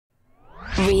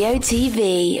Rio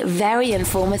TV, very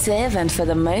informative and for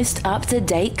the most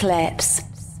up-to-date clips.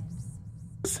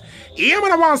 Yeah,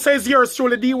 man, I want to say it's yours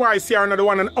truly, DYC, another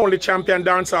one and only champion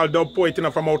dancehall dub poet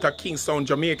from out of Kingston,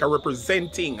 Jamaica,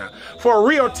 representing for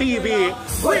Rio TV.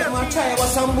 But them a try, but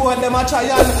some boy them a try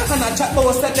and I chat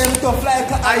about set them tough like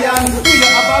a iron. We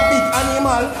have a big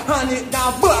animal and it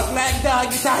down bark like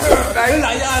dog, it a hurt like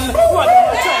lion. What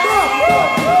them a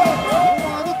try?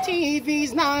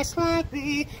 TV's nice like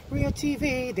the Real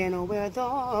TV, they know we're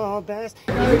the best.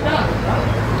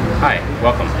 Hi,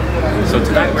 welcome. So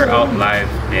tonight we're out live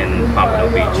in Pompano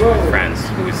Beach with France,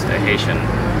 who is a Haitian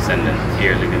descendant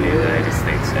here living in the United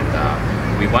States,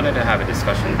 and we wanted to have a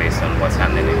discussion based on what's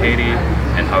happening in Haiti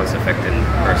and how it's affecting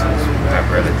persons who have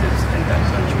relatives in that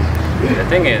country. The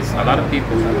thing is, a lot of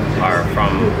people who are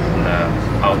from the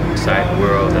outside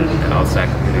world and outside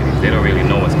communities, they don't really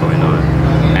know what's going on,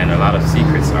 and a lot of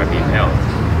secrets are being held.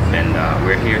 And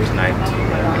we're here tonight to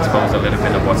expose a little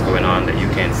bit of what's going on that you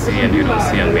can't see and you don't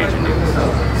see on major news.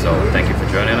 So thank you for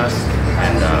joining us,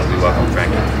 and we welcome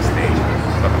Frankie to the stage.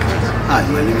 Welcome, friends. Hi,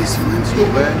 my name is Francis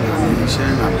Robert. I'm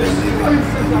Haitian. I've been living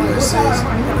in the USA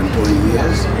for more than 20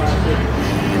 years.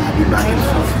 And I'll be back in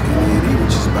forth in Haiti,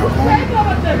 which is back home.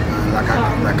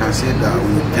 Like I said,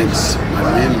 we thanks my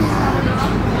men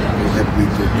who helped me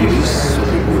to do this, so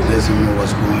people doesn't know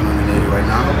what's going on in Haiti right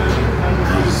now.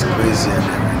 And it's crazy out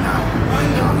there right now.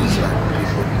 Right now it's like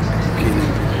people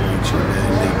killing people, each other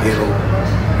in the ghetto.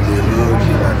 They look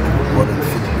like more than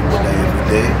 50 people die every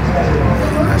day.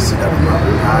 And I see that with my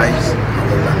own eyes. I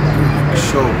would like to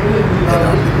show that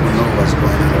people know what's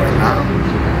going on right now.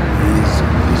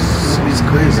 It's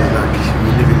crazy. Like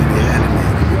we're living in the enemy.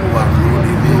 People have no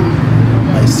living.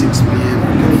 By 6 p.m.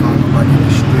 we can find nobody in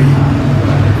the street.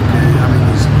 Okay, I mean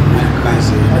it's really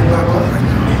crazy in the back home right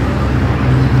now.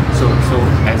 So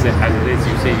as it is,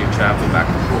 you say you travel back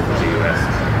and forth to the U.S.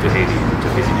 to Haiti to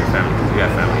visit your family. Do you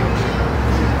have family?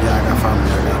 Yeah, I got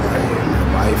family. I got my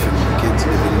wife and my kids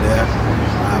living there.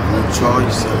 I have no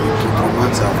choice. Every 2-3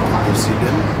 months I have to go see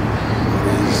them.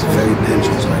 It's very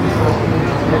dangerous right now.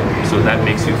 So that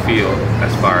makes you feel,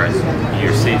 as far as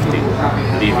your safety,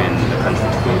 leaving the country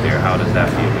to go there, how does that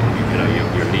feel? You know,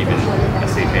 you're leaving a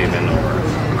safe haven or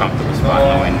a comfortable spot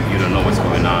knowing you don't know what's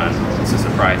going on. It's a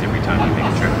surprise every time you make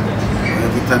a trip.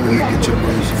 Every time you make a trip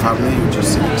with your family, you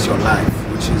just say it's your life,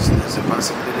 which is there's a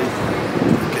possibility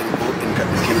you can go and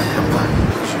you cannot come back.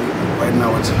 Right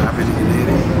now what's happening in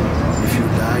Haiti, if you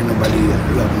die, you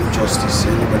have no justice.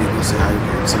 Anybody can say how you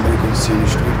go. Somebody can see you in the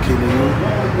street killing you.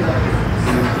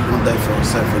 You don't die for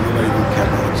yourself, and nobody don't care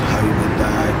about how you will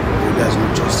die. There's no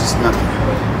justice, nothing.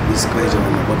 It's crazy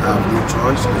right now, but I have no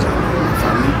choice because I love my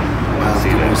family. I have to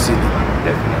go see them.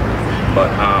 Definitely. But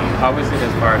how is it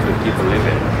as far as with people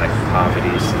living, like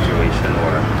poverty situation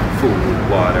or food,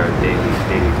 water, daily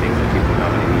things that people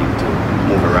normally need to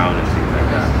move around and things like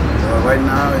that? Right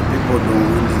now, people don't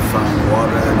really find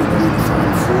water, they don't really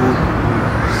find food.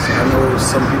 So I know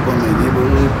some people in my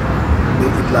neighborhood, they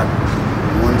eat like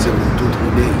once every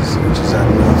 2-3 days, which is like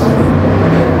nobody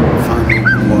find no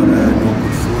good water, no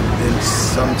good food. Then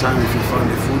sometimes if you find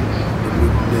the food,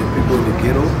 the people in the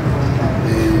ghetto,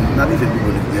 not even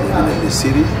people in the ghetto, in the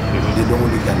city, they don't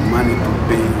really got money to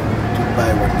pay to buy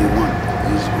what they want.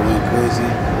 It's going crazy.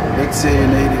 Let's say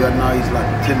in Haiti right now, it's like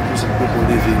 10% people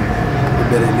living a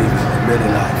better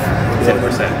life. 10%,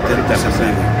 living,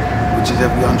 which is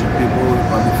every 100 people, you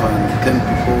probably find 10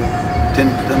 people, 10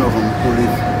 of them who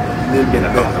live a little bit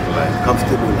better,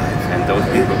 comfortable life. And those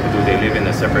people, do they live in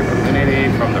a separate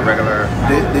community from the regular?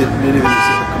 They live in a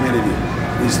separate community.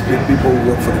 It's the people who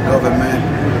work for the government,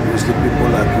 it's the people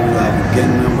like who have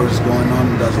gang members going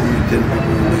on. There's only 10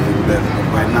 people who live in bed.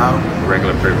 But right now,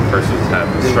 regular persons have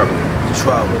struggle.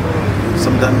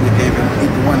 Sometimes they can't even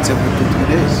eat once every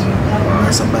 2-3 days.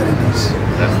 Wow. Somebody does.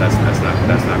 That's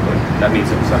not good. That means,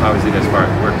 so how is it as far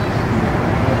as work?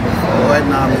 Right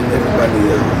now, I mean,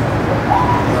 everybody is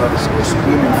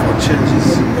screaming for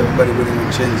changes. Everybody really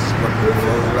wants changes. But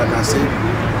like I said,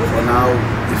 for now,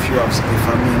 if you have a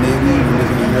family in Haiti, you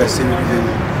live in the USA, you live in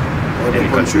other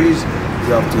countries,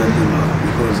 you have to help them out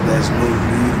because there's no,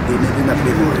 they're not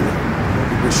living really.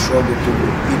 People struggle to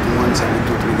eat once every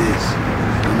 2-3 days.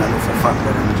 And I know for a fact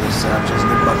that I just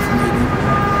get back from Haiti,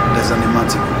 there's an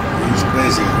emergency. It's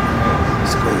crazy.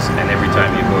 It's crazy. And every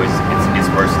time you go, it's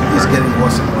worse and worse. It's getting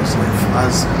worse and worse.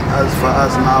 As for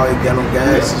us now, a gallon of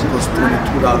gas costs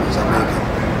 $22 American.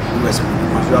 US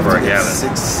minimum. You have to get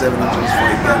 $600-700 for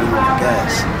a gallon of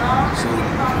gas. So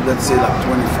let's say like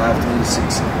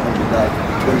 $25-2600,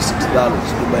 $26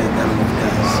 to buy a gallon of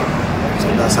gas. So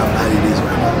that's how bad it is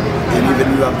right now. And even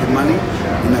if you have the money,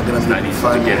 you're not gonna be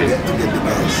able to get the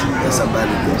gas. That's how bad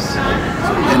reality is.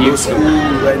 And no school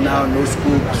right now, no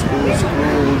schools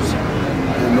closed.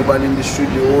 Nobody in the street,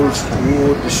 the whole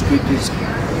road, the street is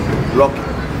blocked.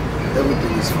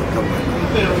 Everything is fucked up right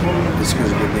now.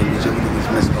 Excuse me, everything is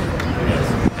messed up.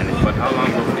 But how long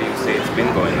would you say it's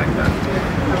been going like that?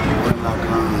 Well, like,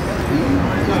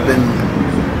 it's been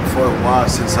for a while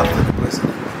since after the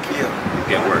president here. It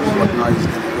get worse. But now it's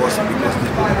getting worse because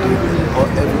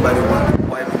everybody wants the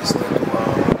Prime Minister to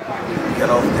get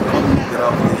off the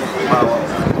power of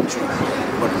the country.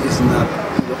 But it's not,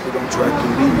 we don't try to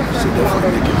leave, so therefore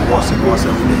make it worse and worse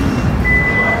every day.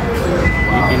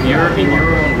 In your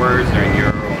own words or in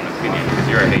your own opinion, because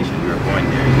you're a Haitian, you were born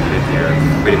here, you lived here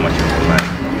pretty much your whole life,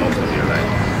 most of your life.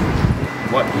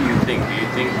 What do you think? Do you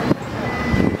think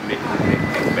make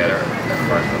things better as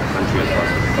far as for the country, as far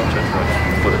as for the culture, as far as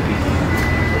for the people?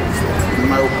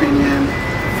 In my opinion,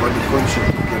 for the country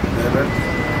to get better,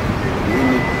 we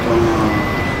need to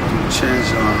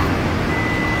change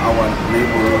our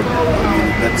neighborhood. I mean,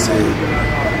 let's say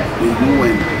the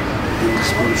UN in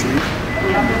this country,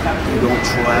 we don't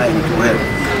try to help.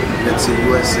 Let's say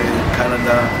USA,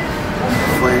 Canada,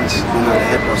 French, do not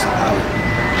help us out.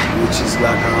 Which is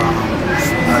like,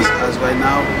 as right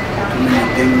now, too many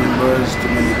gang members, too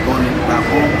many guns back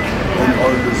home, and all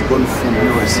those guns from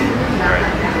USA,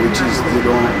 which is they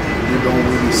don't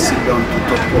really sit down to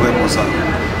talk to help us out.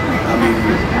 I mean,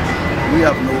 we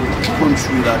have no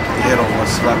country that ahead of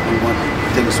us like we want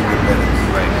things to get better.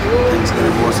 Things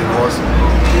getting worse and worse.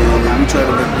 And we try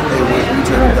to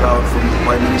get out from the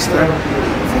Prime Minister,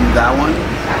 from that one.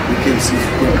 We can see if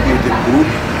we can create a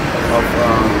group so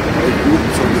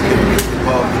we can get the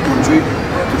power of the country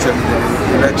to try to get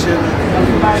an election,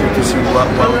 so to see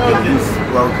what we can do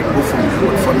from there.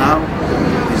 But for now,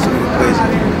 it's really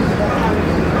crazy.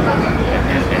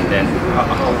 And then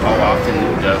how often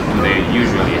do they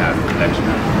usually have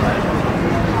elections?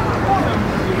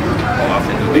 How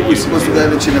often do they? We're supposed to get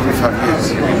an election every 5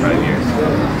 years. Every 5 years.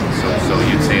 So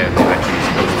you'd say an election is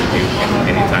supposed to be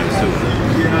anytime soon?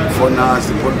 For now, as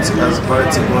the politics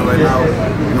going right now,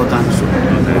 no time soon.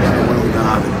 When we're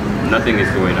gonna have it. Nothing is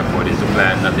going according to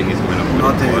plan. Nothing is going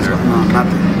according to order.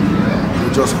 Nothing.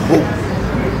 We just hope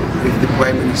if the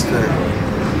Prime Minister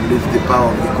leave the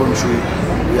power of the country,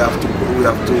 we have to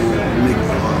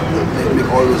make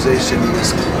all those Asians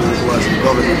as the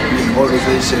government, make all those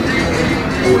Asians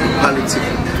or the politics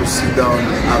to sit down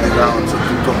and have a round to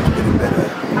talk to get a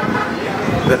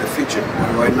better future.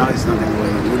 Right now it's nothing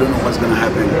going on. We don't know what's going to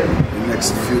happen in the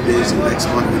next few days, in the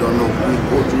next month. We don't know.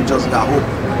 We just got hope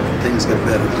things get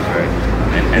better. Right.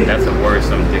 And that's a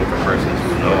worrisome thing for persons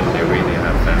who know they really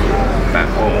have family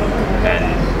back home,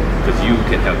 and because you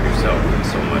can help yourself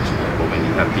so much, but when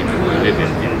you have people who live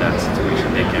in that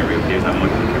situation, they can't really, there's not much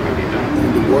they can really do.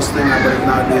 The worst thing about it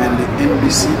now, the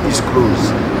NBC is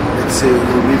closed. Let's say you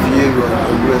live here, you're a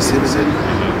US citizen,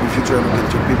 if you try to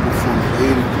get your people from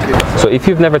Haiti. So if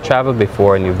you've never traveled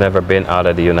before and you've never been out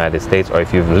of the United States, or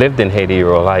if you've lived in Haiti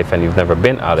your whole life and you've never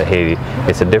been out of Haiti,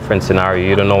 it's a different scenario.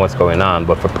 You don't know what's going on.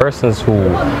 But for persons who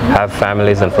have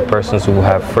families, and for persons who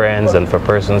have friends, and for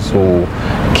persons who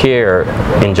care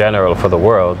in general for the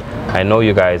world, I know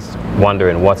you guys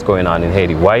wondering what's going on in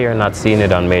Haiti. Why you're not seeing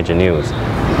it on major news?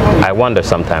 I wonder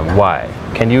sometimes why.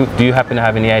 Do you happen to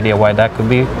have any idea why that could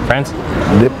be, friends?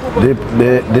 The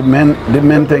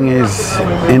main thing is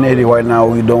in Haiti right now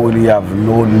we don't really have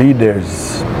no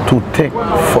leaders to take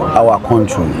for our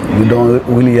country. We don't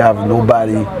really have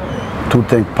nobody to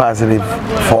think positive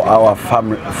for our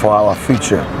family, for our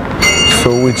future.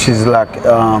 So which is like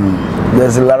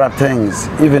there's a lot of things.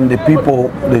 Even the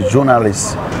people, the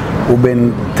journalists who've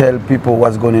been tell people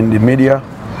what's going on in the media,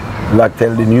 like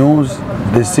tell the news,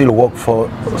 they still work for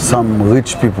some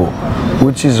rich people,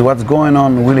 which is what's going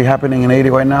on really happening in Haiti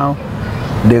right now.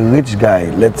 The rich guy,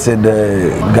 let's say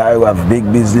the guy who have big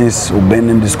business, who been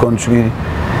in this country,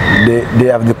 they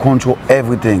have the control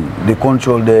everything. They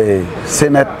control the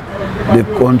Senate, they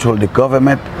control the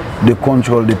government, they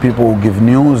control the people who give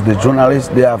news, the journalists,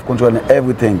 they have control of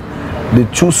everything. The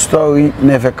true story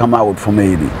never come out from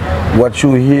Haiti. What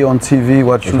you hear on TV,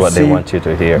 what you see, they want you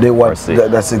to hear.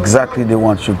 That's exactly they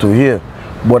want you to hear.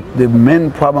 But the main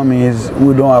problem is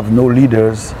we don't have no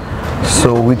leaders,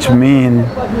 so which means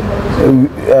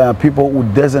people who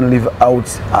doesn't live out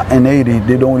in Haiti,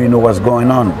 they don't really know what's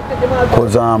going on.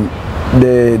 Because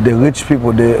the rich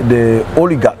people, the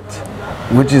oligarchs,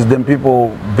 which is them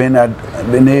people been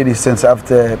in Haiti since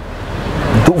after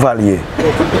Duvalier,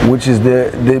 which is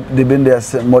they've been there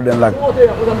more than like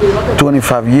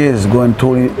 25 years, going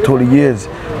 20 years.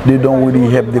 They don't really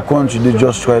help the country. They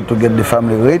just try to get the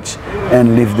family rich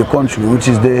and leave the country, which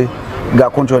is they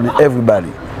got control of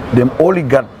everybody. them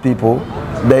oligarch people,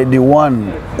 they're the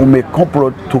one who make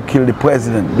complot to kill the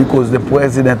president, because the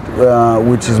president,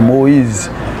 which is Moise,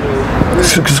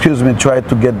 excuse me, tried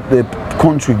to get the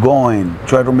country going,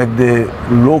 try to make the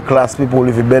low class people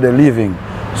live a better living.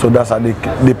 So that's how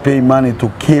they pay money to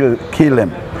kill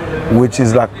them, which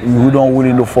is like, we don't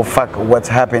really know for fact what's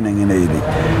happening in Haiti,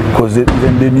 because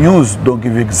even the news don't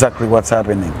give you exactly what's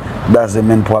happening. That's the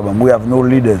main problem. We have no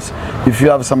leaders. If you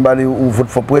have somebody who vote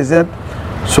for president,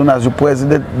 soon as you're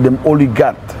president, them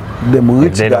oligarch, them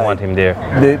rich they guy, don't want him there.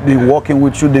 They working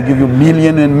with you, they give you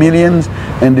millions and millions,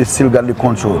 and they still got the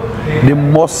control. The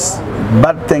most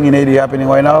bad thing in Haiti happening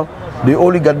right now, they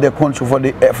only got their control from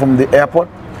the airport,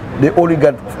 they only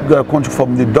got their control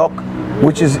from the dock,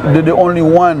 which is the only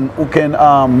one who can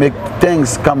make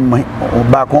things come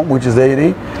back home, which is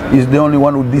Haiti, is the only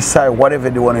one who decide whatever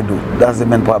they want to do. That's the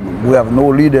main problem. We have no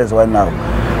leaders right now.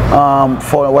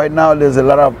 For right now, there's a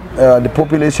lot of the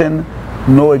population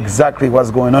know exactly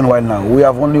what's going on right now. We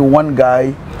have only one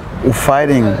guy who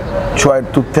fighting, try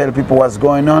to tell people what's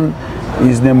going on.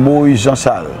 His name Moise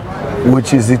Jean-Charles,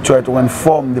 which is he try to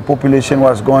inform the population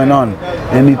what's going on,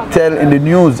 and he tell in the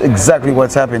news exactly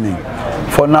what's happening.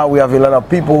 For now, we have a lot of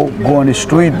people go on the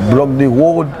street, block the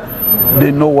road.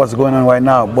 They know what's going on right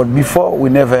now. But before, we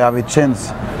never have a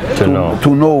chance to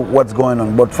know what's going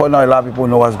on. But for now, a lot of people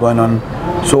know what's going on.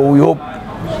 So we hope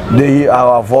they hear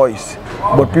our voice.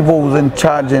 But people who's in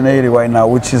charge in Haiti right now,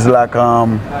 which is like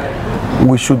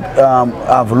we should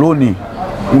have Lonnie.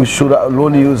 We should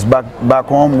Lonnie is back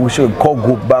home. We should call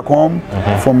group back home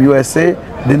from USA.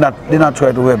 They not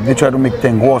try to help. They try to make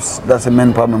things worse. That's the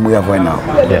main problem we have right now.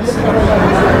 Yes.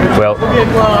 Well,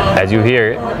 as you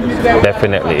hear,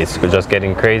 definitely it's just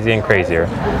getting crazy and crazier,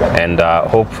 and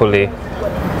hopefully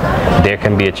there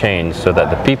can be a change so that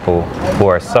the people who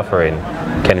are suffering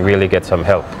can really get some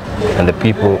help, and the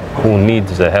people who need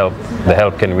the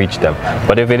help can reach them.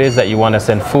 But if it is that you want to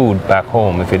send food back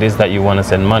home, if it is that you want to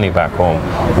send money back home,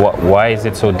 why is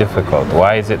it so difficult?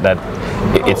 Why is it that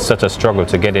it's such a struggle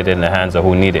to get it in the hands of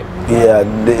who need it? Yeah,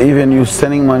 even you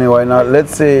sending money right now,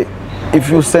 let's say if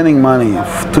you're sending money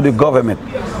to the government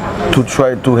to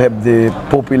try to help the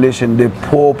population, the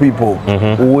poor people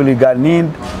who really got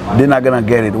need, they're not gonna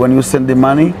get it. When you send the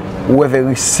money, whoever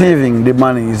receiving the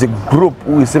money is a group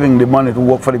who is receiving the money to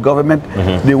work for the government,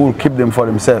 they will keep them for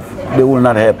themselves. They will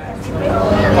not help.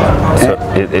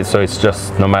 So it's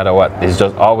just, no matter what, it's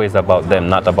just always about them,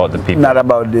 not about the people. Not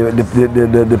about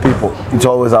the people. It's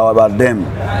always about them.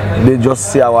 They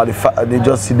just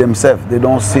see themselves. They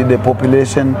don't see the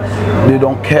population. They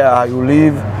don't care how you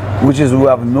live, which is we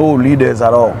have no leaders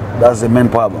at all. That's the main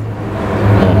problem.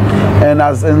 And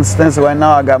as instance, right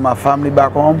now I got my family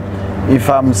back home. If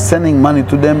I'm sending money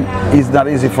to them, it's not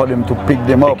easy for them to pick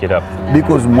them up.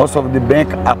 Because most of the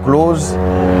bank are closed,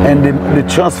 and the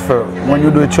transfer, when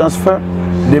you do a transfer,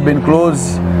 they've been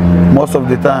closed most of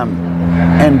the time.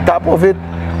 And top of it,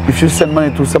 if you send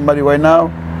money to somebody right now,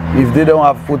 if they don't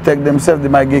have to protect themselves, they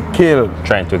might get killed.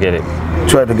 Trying to get it.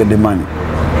 Try to get the money.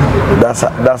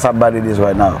 That's how bad it is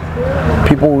right now.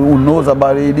 People who knows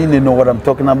about it, they know what I'm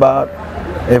talking about.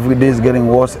 Every day is getting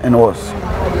worse and worse.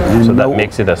 And so that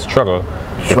makes it a struggle.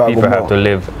 If people have to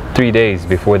live 3 days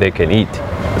before they can eat.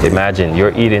 Imagine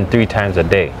you're eating 3 times a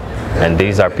day, and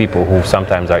these are people who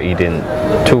sometimes are eating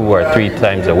 2 or 3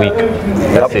 times a week.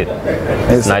 That's it.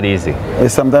 It's not easy.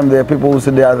 Sometimes there are people who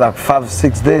say they are like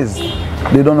 5-6 days.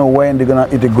 They don't know when they're gonna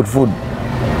eat a good food.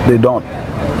 They don't.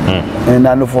 And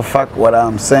I know for a fact what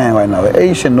I'm saying right now.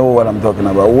 Haitian know what I'm talking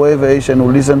about. Whoever Haitian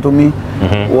who listen to me,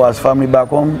 who has family back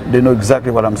home, they know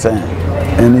exactly what I'm saying.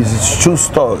 And it's a true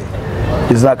story.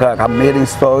 It's not like a made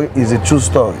story, it's a true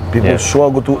story. People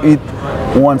struggle to eat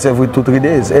once every 2-3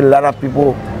 days. A lot of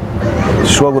people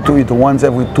struggle to eat once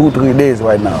every 2-3 days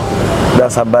right now.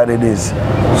 That's how bad it is.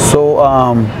 So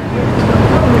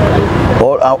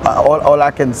all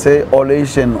I can say, all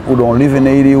Haitian who don't live in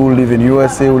Haiti, who live in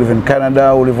USA, who live in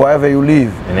Canada, who live wherever you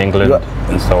live, in England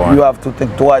and so on, you have to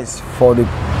think twice for the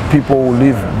people who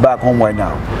live back home right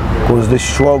now, because the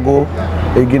struggle,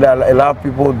 they get a lot of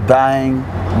people dying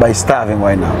by starving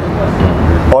right now.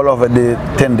 All over the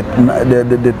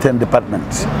 10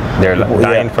 departments. They're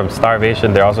dying from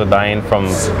starvation. They're also dying from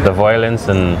the violence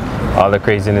and all the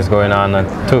craziness going on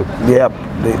too. Yeah,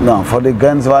 no, for the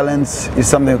guns violence is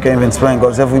something you can't even explain,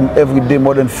 because every day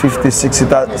more than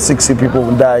 50-60 people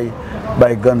die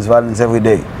by guns violence every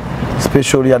day,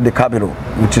 especially at the capital,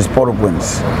 which is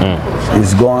Port-au-Prince.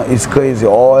 It's crazy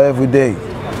all every day.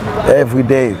 every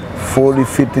day. 40,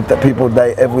 50 people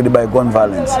die every day by gun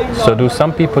violence. So do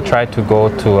some people try to go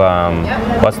to,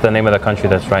 what's the name of the country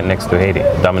that's right next to Haiti?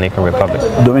 Dominican Republic?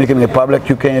 Dominican Republic,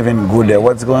 you can't even go there.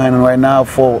 What's going on right now,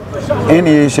 for any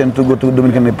Asian to go to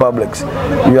Dominican Republic,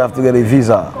 you have to get a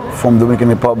visa from Dominican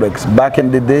Republic. Back in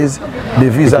the days, the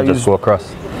visa you just go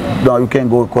across? No, you can't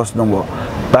go across no more.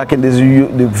 Back in the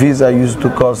days, the visa used to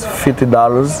cost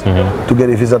 $50 to get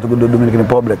a visa to go to Dominican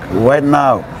Republic. Right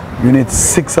now, you need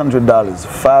 $600,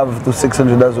 $500 to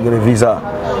 $600 to get a visa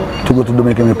to go to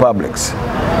Dominican Republic.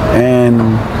 And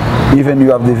even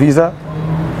you have the visa,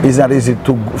 it's not easy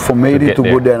for Haiti to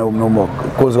go there no more.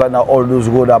 Because right now all those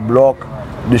roads are blocked,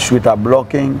 the streets are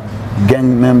blocking,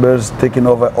 gang members taking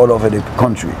over all over the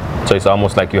country. So it's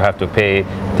almost like you have to pay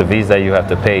the visa, you have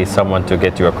to pay someone to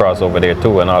get you across over there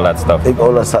too, and all that stuff.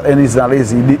 All that stuff. And it's not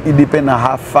easy. It depends on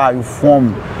how far you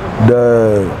from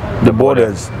the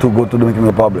borders to go to Dominican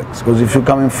Republic. Because if you're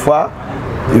coming far,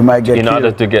 you might get killed. In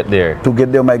order to get there. To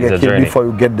get there, you might get killed before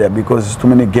you get there, because there's too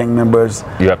many gang members.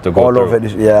 You have to go all over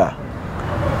this. Yeah.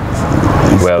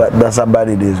 Well, that's how bad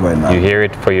it is right now. You hear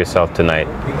it for yourself tonight.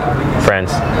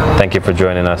 Friends, thank you for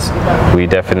joining us. We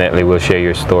definitely will share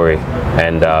your story.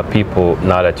 And people,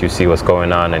 now that you see what's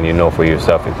going on and you know for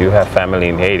yourself, if you have family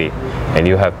in Haiti and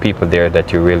you have people there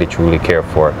that you really truly care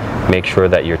for, make sure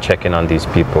that you're checking on these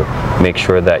people. Make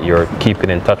sure that you're keeping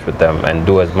in touch with them and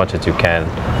do as much as you can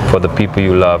for the people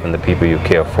you love and the people you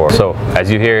care for. So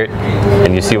as you hear it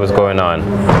and you see what's going on,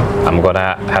 I'm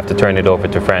gonna have to turn it over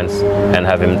to France and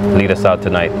have him lead us out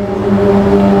tonight.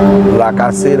 Like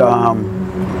I said,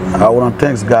 I want to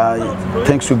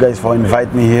thanks you guys for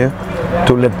inviting me here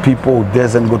to let people who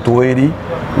doesn't go to Haiti,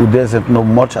 who doesn't know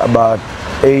much about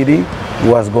Haiti,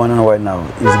 what's going on right now.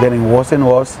 It's getting worse and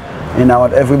worse, and I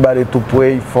want everybody to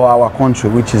pray for our country,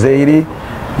 which is Haiti.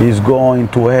 Is going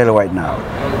to hell right now,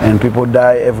 and people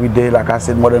die every day. Like I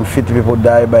said, more than 50 people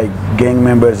die by gang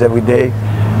members every day,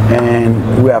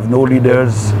 and we have no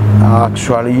leaders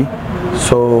actually.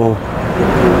 So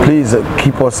please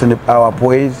keep us in our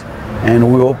praise,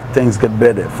 and we hope things get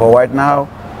better. For right now,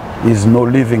 is no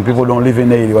living. People don't live in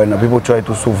Haiti right now. People try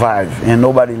to survive, and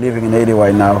nobody living in Haiti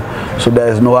right now. So there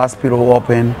is no hospital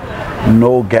open,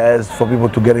 no gas for people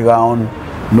to get around,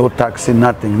 no taxi,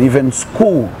 nothing. Even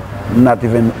school not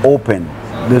even open.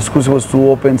 The school was to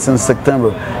open since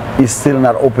September. It's still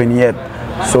not open yet.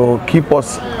 So keep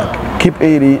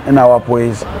Haiti in our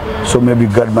praise. So maybe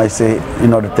God might say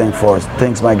another thing for us.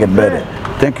 Things might get better.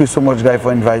 Thank you so much, guys,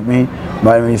 for inviting me.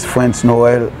 My name is France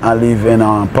Noel. I live in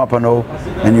Pompano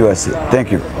in USA.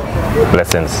 Thank you.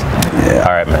 Blessings. Yeah.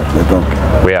 All right,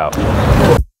 man. We out.